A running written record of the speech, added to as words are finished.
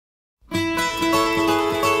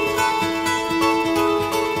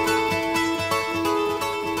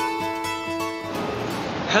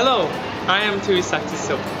Chanthaburi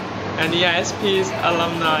successful, an EISP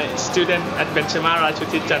alumni student at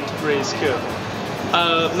Benchamarachuthit Chanthaburi School.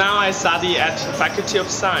 Now I study at Faculty of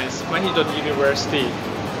Science, Mahidol University.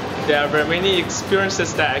 There were many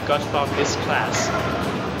experiences that I got from this class.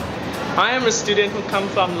 I am a student who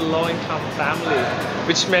comes from a low-income family,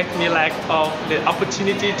 which makes me lack of the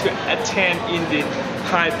opportunity to attend in the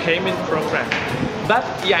high-payment program. But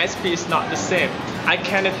EISP is not the same. I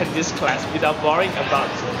can attend this class without worrying about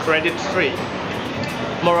credit-free.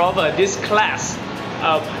 Moreover, this class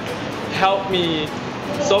helped me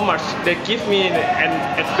so much. They give me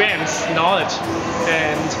an advanced knowledge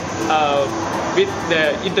and with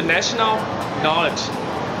the international knowledge,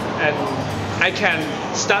 and I can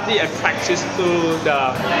study and practice through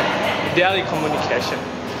the daily communication.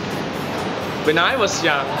 When I was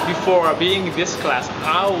young, before being in this class,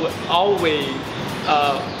 I was always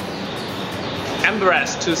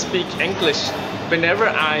embarrassed to speak English. Whenever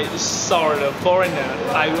I saw a foreigner,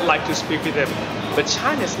 I would like to speak with them, but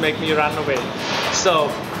Chinese make me run away.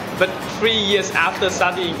 But 3 years after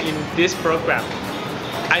studying in this program,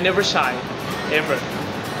 I never shy, ever.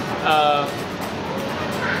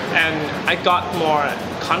 And I got more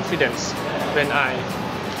confidence when I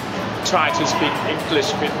try to speak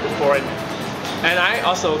English with the foreigner. And I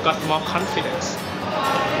also got more confidence.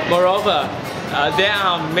 Moreover, there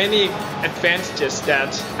are many advantages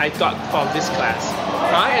that I got from this class.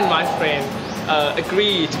 I and my friend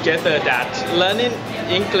agree together that learning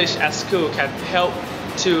English at school can help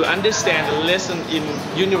to understand the lesson in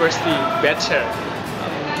university better.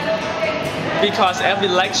 Because every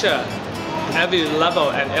lecture, every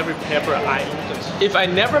level and every paper are English. If I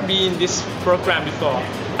never been in this program before,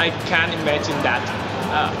 I can't imagine that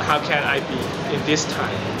how can I be in this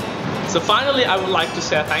time. So finally, I would like to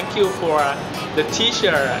say thank you for the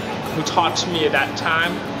teacher who taught me at that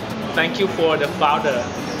time. Thank you for the founder.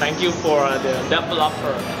 Thank you for the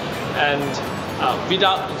developer. And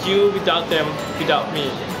without you, without them, without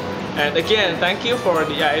me. And again, thank you for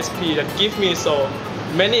the EISP that give me so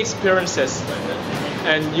many experiences.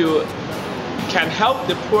 And you can help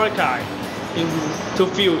the poor guy to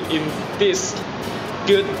feel in this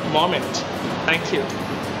good moment. Thank you.